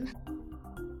my name?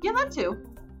 Yeah, that too.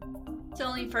 It's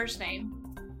only first name.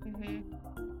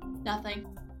 Mm-hmm. Nothing.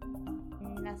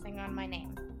 Nothing on my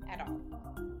name at all.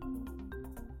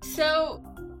 So,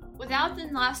 without the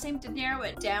last name to narrow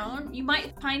it down, you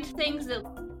might find things that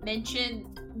mention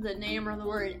the name or the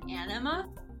word Anima,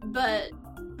 but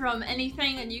from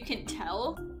anything that you can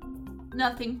tell,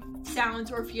 nothing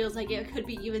sounds or feels like it could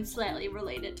be even slightly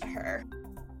related to her.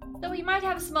 So we might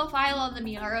have a small file on the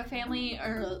Miara family,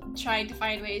 or trying to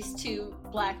find ways to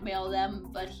blackmail them,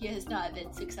 but he has not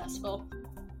been successful.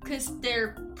 Because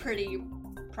they're pretty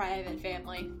private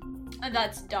family. And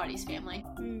that's Dottie's family.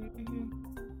 Mm-hmm.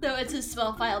 So it's a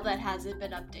small file that hasn't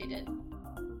been updated.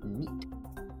 Neat.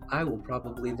 I will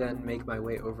probably then make my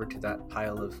way over to that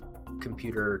pile of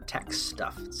computer tech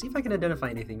stuff. See if I can identify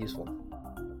anything useful.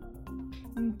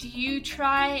 Do you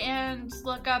try and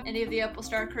look up any of the Opal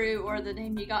Star crew or the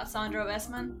name you got, Sandro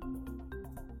Esman?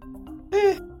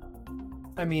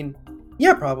 I mean,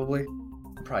 yeah, probably.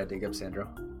 Probably dig up Sandro.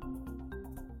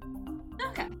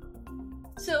 Okay.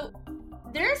 So,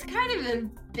 there's kind of a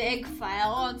big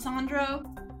file on Sandro.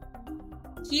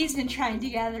 He's been trying to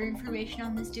gather information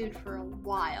on this dude for a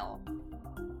while.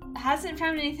 Hasn't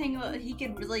found anything that he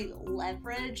could really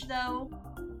leverage, though.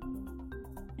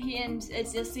 And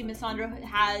it just seems Sandro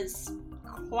has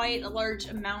quite a large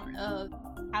amount of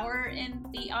power in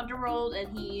the underworld,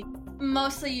 and he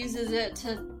mostly uses it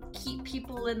to keep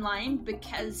people in line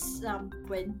because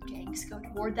when gangs go to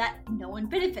war, that no one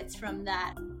benefits from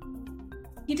that.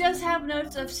 He does have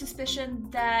notes of suspicion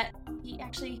that he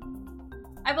actually...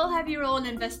 I will have you roll an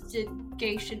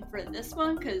investigation for this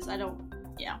one, because I don't...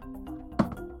 Yeah.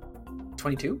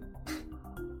 22?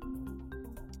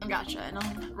 Gotcha, and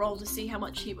I'll roll to see how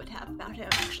much he would have about him,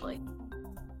 actually.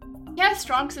 He has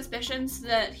strong suspicions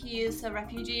that he is a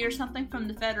refugee or something from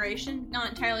the Federation. Not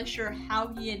entirely sure how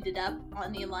he ended up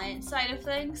on the Alliance side of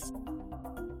things.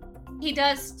 He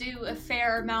does do a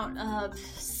fair amount of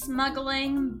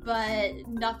smuggling, but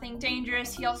nothing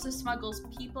dangerous. He also smuggles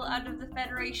people out of the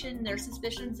Federation. There are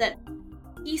suspicions that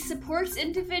he supports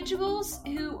individuals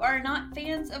who are not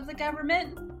fans of the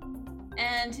government.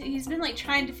 And he's been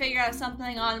trying to figure out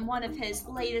something on one of his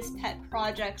latest pet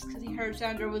projects because he heard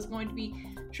Sandro was going to be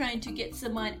trying to get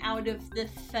someone out of the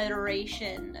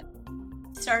Federation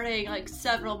starting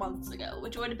several months ago,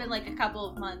 which would have been a couple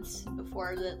of months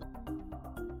before that.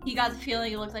 He got the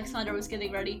feeling it looked like Sandro was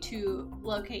getting ready to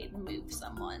locate and move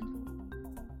someone.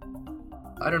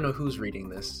 I don't know who's reading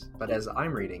this, but as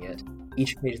I'm reading it,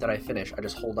 each page that I finish, I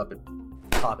just hold up and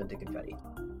pop into confetti.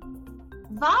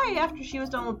 Vi, after she was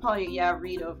done, would probably,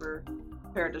 read over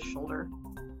Perida's shoulder.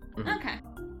 Mm-hmm. Okay.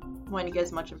 Wanting to get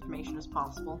as much information as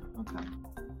possible. Okay.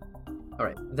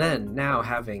 Alright, then, now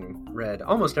having read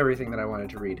almost everything that I wanted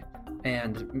to read,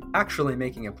 and actually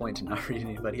making a point to not read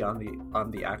anybody on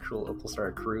the actual Opal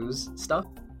Star Cruise stuff,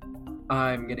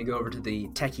 I'm gonna go over to the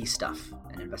techie stuff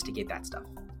and investigate that stuff.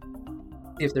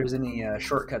 See if there's any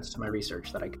shortcuts to my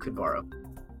research that I could borrow.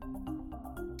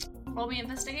 Roll me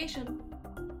investigation.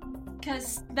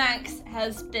 Because Max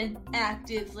has been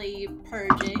actively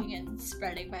purging and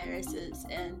spreading viruses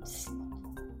and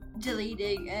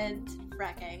deleting and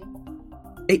fracking.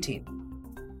 18.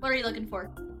 What are you looking for?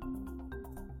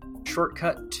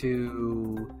 Shortcut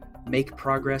to make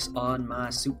progress on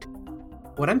my suit.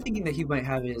 What I'm thinking that he might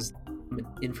have is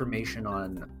information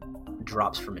on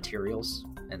drops for materials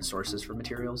and sources for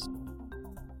materials.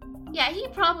 Yeah, he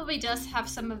probably does have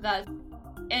some of that.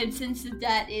 And since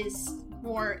that is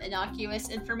more innocuous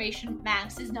information,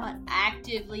 Max is not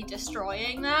actively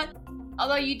destroying that.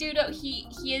 Although you do know he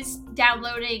is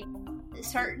downloading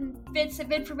certain bits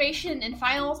of information and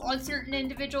files on certain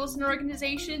individuals and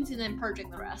organizations and then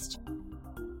purging the rest.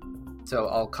 So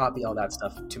I'll copy all that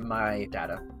stuff to my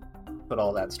data, put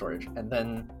all that storage, and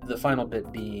then the final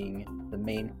bit being the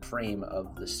main frame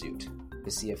of the suit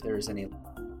to see if there's any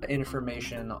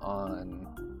information on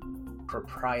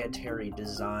proprietary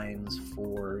designs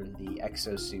for the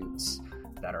exosuits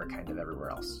that are kind of everywhere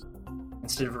else.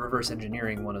 Instead of reverse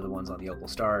engineering one of the ones on the Opal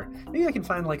Star, maybe I can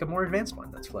find a more advanced one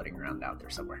that's floating around out there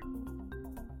somewhere.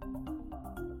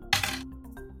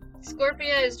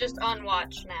 Scorpia is just on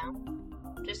watch now.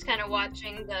 Just kind of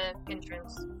watching the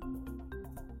entrance.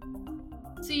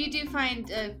 So you do find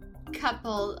a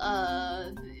couple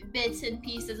of bits and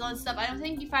pieces on stuff. I don't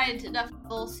think you find enough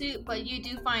full suit, but you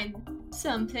do find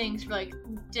some things for like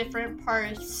different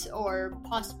parts or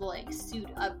possible like suit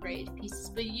upgrade pieces.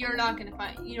 But you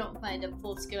don't find a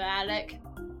full schematic.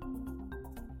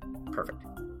 Perfect.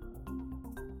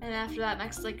 And after that,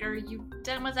 next, like, are you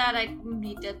done with that? I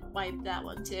need to wipe that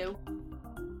one too.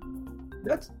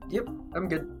 Yep, I'm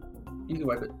good. You can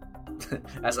wipe it.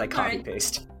 As I copy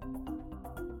paste.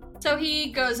 So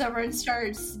he goes over and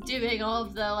starts doing all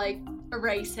of the, like,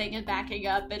 erasing and backing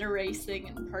up and erasing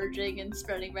and purging and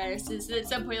spreading redises. And at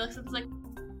some point he looks up and is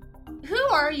like, who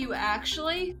are you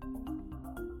actually?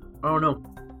 I don't know.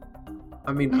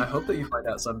 I mean, I hope that you find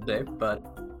out someday, but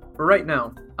for right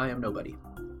now, I am nobody.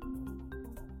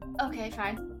 Okay,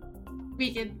 fine.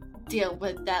 We can deal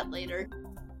with that later.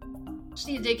 Just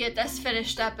need to get this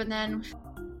finished up and then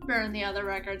burn the other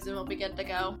records and we'll be good to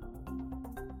go.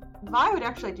 Vi would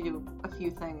actually like to do a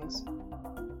few things.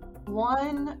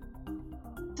 One,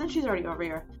 since she's already over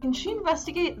here, can she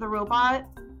investigate the robot,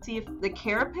 see if the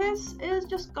carapace is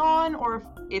just gone, or if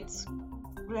it's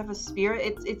whatever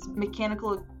spirit, its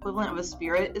mechanical equivalent of a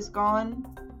spirit is gone?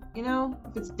 You know,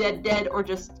 if it's dead, or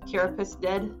just carapace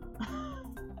dead.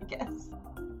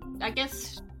 I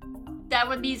guess that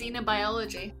would be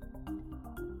xenobiology.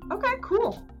 Okay,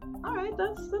 cool. Alright,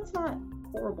 that's not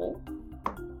horrible.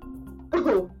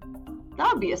 Oh,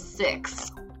 that would be a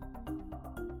 6.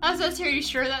 I was pretty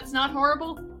sure that's not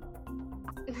horrible.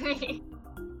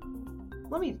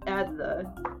 Let me add the...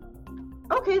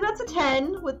 Okay, that's a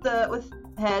 10 with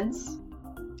heads.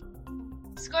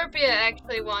 Scorpia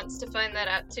actually wants to find that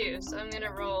out too, so I'm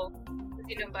gonna roll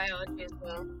xenobiology as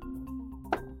well.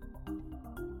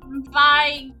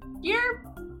 You're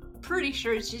pretty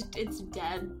sure it's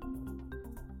dead.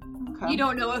 Okay. You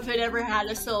don't know if it ever had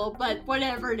a soul, but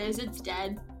whatever it is, it's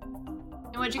dead.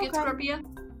 And what'd you get, Scorpia?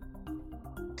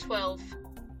 12.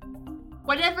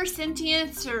 Whatever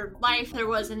sentience or life there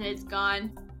was in it's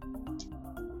gone.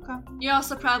 Okay. You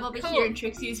also probably hear in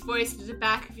Trixie's voice at the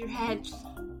back of your head,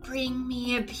 bring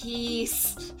me a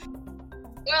piece.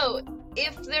 Oh,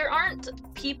 if there aren't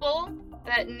people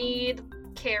that need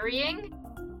carrying,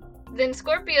 then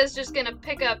Scorpia's just gonna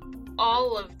pick up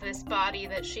all of this body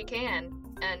that she can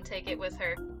and take it with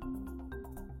her.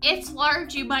 It's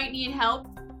large, you might need help.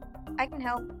 I can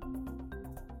help.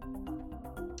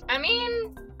 I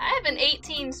mean, I have an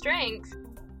 18 strength.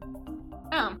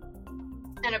 Oh.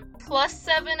 And a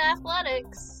 +7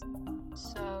 athletics.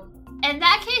 So... In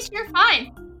that case, you're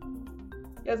fine.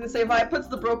 I was gonna say, Vi puts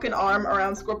the broken arm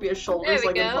around Scorpia's shoulders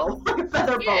like a bow, like a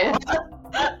feather boa.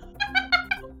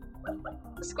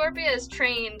 Scorpia is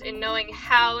trained in knowing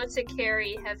how to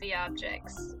carry heavy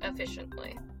objects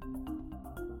efficiently.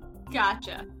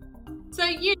 Gotcha. So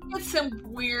you get some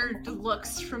weird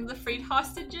looks from the freed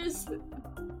hostages,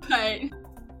 but...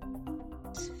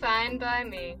 It's fine by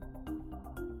me.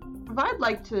 I'd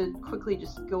like to quickly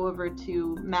just go over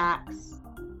to Max.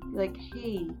 Like,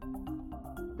 hey,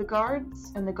 the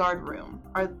guards in the guard room,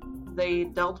 are they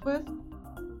dealt with?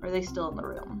 Or are they still in the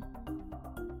room?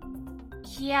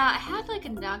 Yeah, I had like a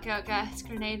knockout gas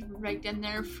grenade rigged in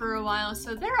there for a while,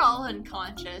 so they're all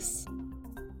unconscious.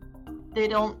 They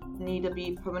don't need to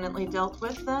be permanently dealt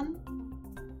with then?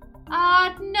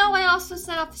 No, I also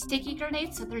set off sticky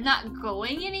grenades so they're not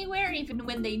going anywhere even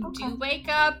when they do wake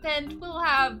up, and we'll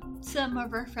have some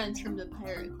of our friends from the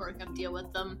Pirate Corps come deal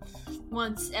with them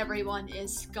once everyone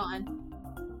is gone.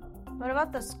 What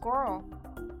about the squirrel?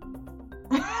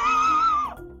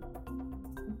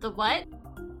 The what?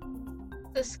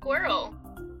 The squirrel.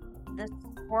 The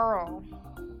squirrel.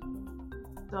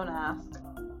 Don't ask.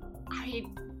 I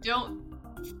don't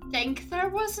think there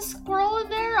was a squirrel in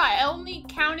there. I only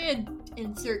counted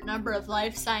insert number of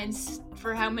life signs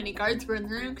for how many guards were in the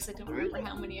room, because I don't remember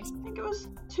how many. I think it was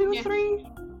 2, 3.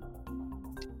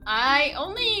 I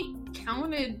only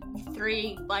counted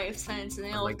 3 life signs, and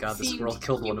they all Oh my god, the seemed squirrel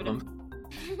killed one of human. them.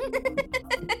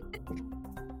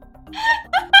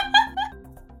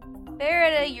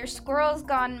 Verita, your squirrel's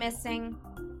gone missing.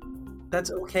 That's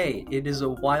okay. It is a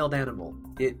wild animal.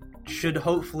 It should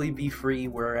hopefully be free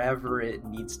wherever it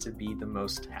needs to be the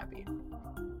most happy.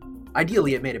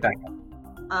 Ideally, it made it back up.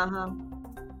 Uh-huh.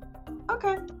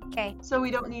 Okay. Okay. So we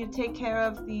don't need to take care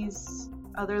of these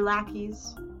other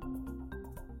lackeys?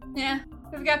 Yeah,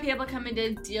 we've got people coming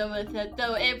to deal with it,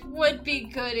 though it would be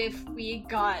good if we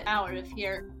got out of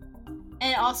here.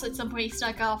 And also at some point he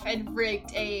snuck off and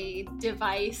rigged a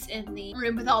device in the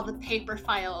room with all the paper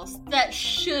files that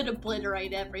should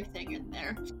obliterate everything in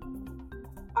there.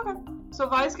 Okay. So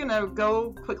Vi's gonna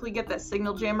go quickly get that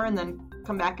signal jammer and then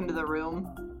come back into the room.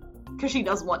 Because she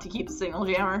does want to keep the signal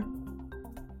jammer.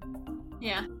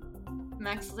 Yeah.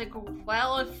 Max is like,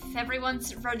 well, if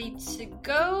everyone's ready to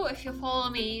go, if you'll follow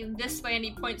me this way, and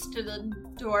he points to the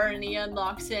door and he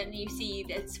unlocks it, and you see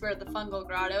that's where the fungal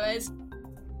grotto is.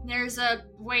 There's a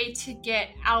way to get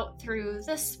out through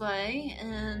this way,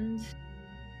 and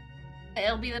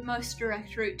it'll be the most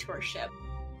direct route to our ship.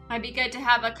 Might be good to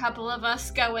have a couple of us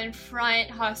go in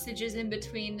front, hostages in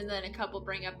between, and then a couple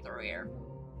bring up the rear.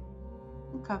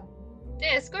 Okay.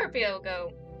 Yeah, Scorpio will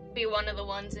go be one of the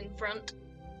ones in front.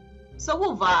 So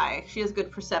will Vi. She has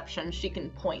good perception. She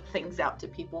can point things out to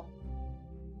people.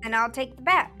 And I'll take the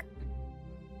back.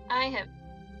 I have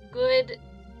good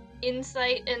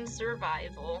insight and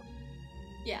survival.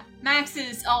 Yeah, Max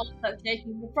is also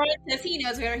taking the front because he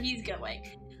knows where he's going.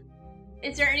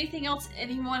 Is there anything else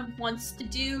anyone wants to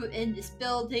do in this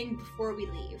building before we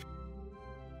leave?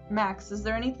 Max, is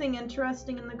there anything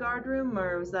interesting in the guard room,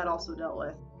 or was that also dealt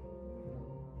with?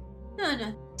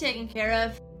 No, taken care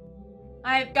of.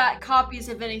 I've got copies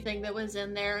of anything that was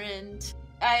in there, and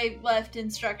I left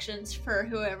instructions for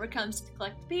whoever comes to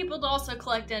collect the people to also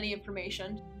collect any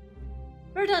information.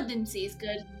 Redundancy is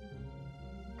good.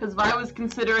 Because Vi was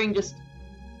considering just,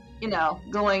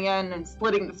 going in and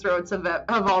slitting the throats of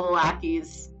all the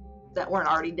lackeys that weren't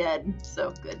already dead.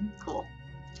 So good, cool.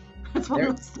 That's one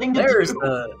of those things to There's do.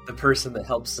 the person that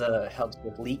helps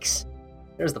with leaks.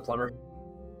 There's the plumber.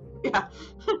 Yeah.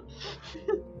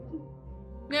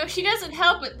 No, she doesn't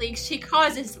help with leaks, she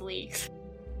causes leaks.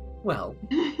 Well,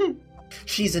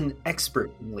 she's an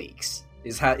expert in leaks.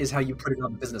 Is how you put it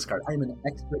on the business card. I am an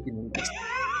expert in leaks.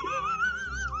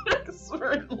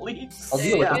 Expert in leaks. I'll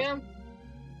deal with it. Yeah.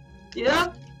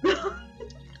 Yeah.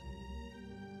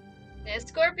 Yeah,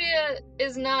 Scorpia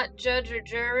is not judge or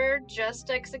juror, just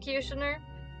executioner.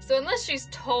 So unless she's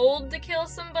told to kill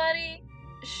somebody,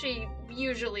 she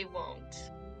usually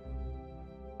won't.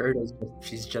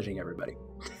 She's judging everybody.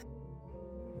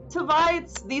 To Vi,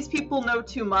 these people know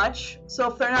too much, so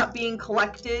if they're not being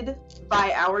collected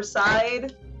by our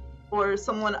side, or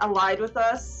someone allied with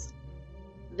us,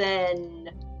 then,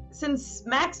 since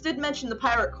Max did mention the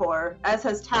Pirate Corps, as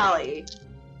has Tally,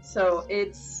 so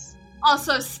it's...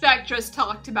 Also, Spectra's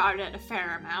talked about it a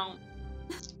fair amount.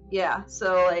 Yeah,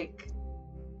 so,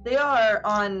 they are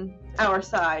on our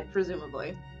side,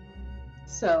 presumably.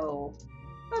 So,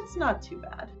 that's not too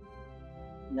bad.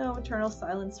 No eternal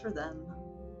silence for them.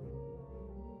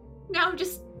 No,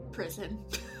 just prison.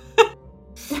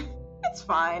 It's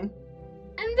fine.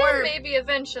 And then Or- maybe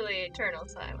eventually eternal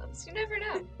silence. You never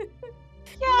know.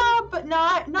 Yeah, but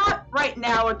not right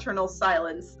now, eternal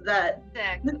silence. That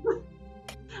Exactly.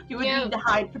 you would Yeah. need to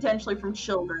hide potentially from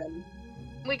children.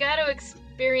 We gotta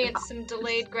experience some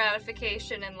delayed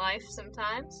gratification in life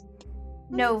sometimes.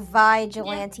 No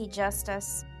vigilante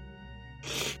justice.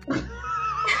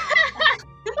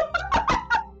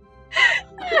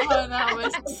 Oh, that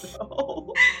was...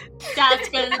 No. That's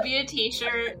gonna be a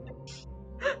t-shirt.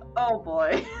 Oh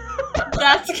boy.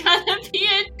 That's gonna be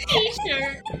a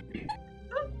t-shirt.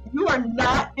 You are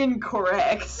not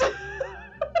incorrect.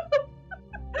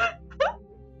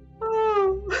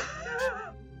 Oh.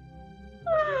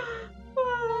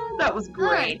 That was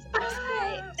great.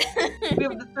 We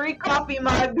have the 3 coffee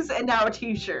mugs and now a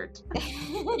t-shirt.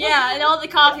 Yeah, and all the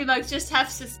coffee mugs just have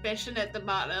suspicion at the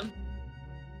bottom.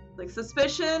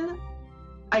 Suspicion.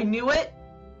 I knew it.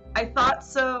 I thought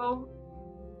so.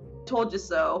 Told you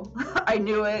so. I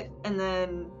knew it. And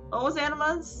then, what was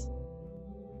Anima's?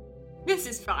 This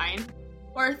is fine.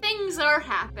 Or things are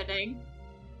happening.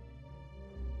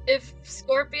 If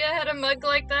Scorpia had a mug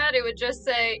like that, it would just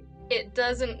say, "It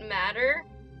doesn't matter."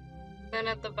 Then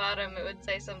at the bottom, it would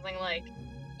say something like,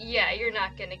 "Yeah, you're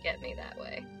not gonna get me that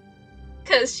way.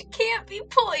 'Cause she can't be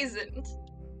poisoned."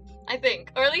 I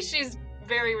think. Or at least she's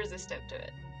very resistant to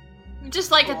it.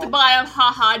 Just like at the bottom,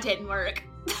 haha, didn't work.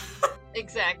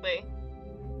 Exactly.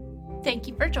 Thank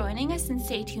you for joining us, and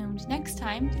stay tuned next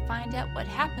time to find out what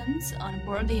happens on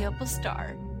board the Opal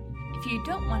Star. If you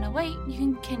don't want to wait,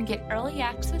 you can get early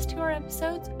access to our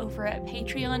episodes over at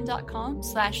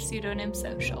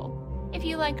patreon.com/pseudonymsocial. If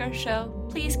you like our show,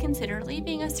 please consider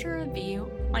leaving us a review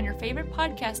on your favorite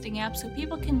podcasting app so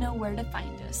people can know where to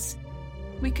find us.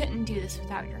 We couldn't do this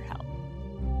without your help.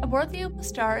 Aboard the Opal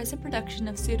Star is a production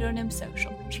of Pseudonym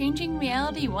Social, changing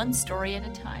reality one story at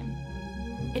a time.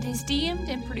 It is DM'd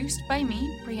and produced by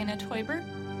me, Brianna Toiber.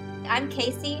 I'm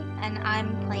Casey, and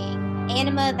I'm playing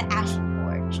Anima the Ashen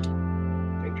Forged.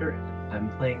 Victor,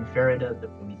 I'm playing Farida the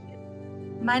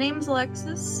Promethean. My name's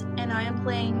Alexis, and I am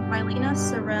playing Mylena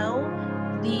Sorrell,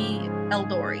 the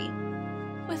Eldori.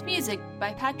 With music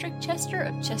by Patrick Chester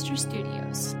of Chester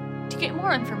Studios. To get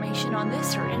more information on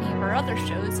this or any of our other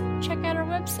shows, check out our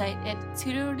website at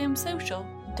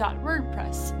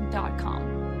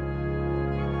pseudonymsocial.wordpress.com.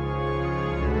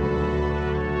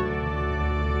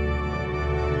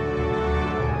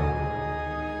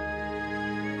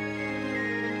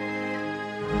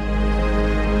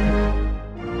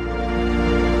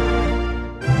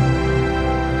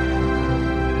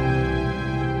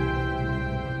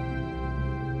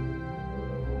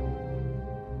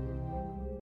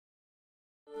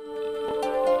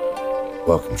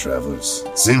 Welcome, travelers.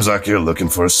 Seems like you're looking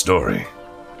for a story.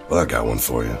 Well, I got one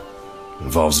for you. It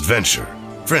involves adventure,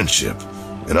 friendship,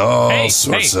 and all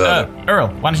sorts of... Earl,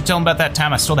 why don't you tell him about that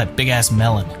time I stole that big-ass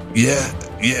melon? Yeah,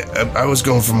 I was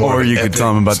going for more... Or you could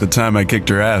tell him about the time I kicked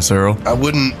her ass, Earl. I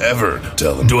wouldn't ever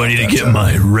tell them. Do I need to get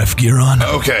my ref gear on?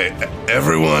 Okay,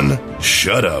 everyone,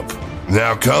 shut up.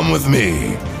 Now come with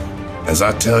me as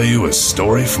I tell you a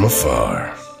story from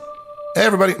afar. Hey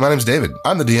everybody, my name's David.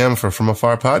 I'm the DM for From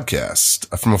Afar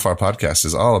Podcast. From Afar Podcast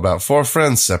is all about four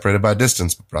friends separated by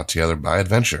distance, but brought together by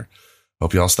adventure.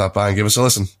 Hope you all stop by and give us a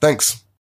listen. Thanks.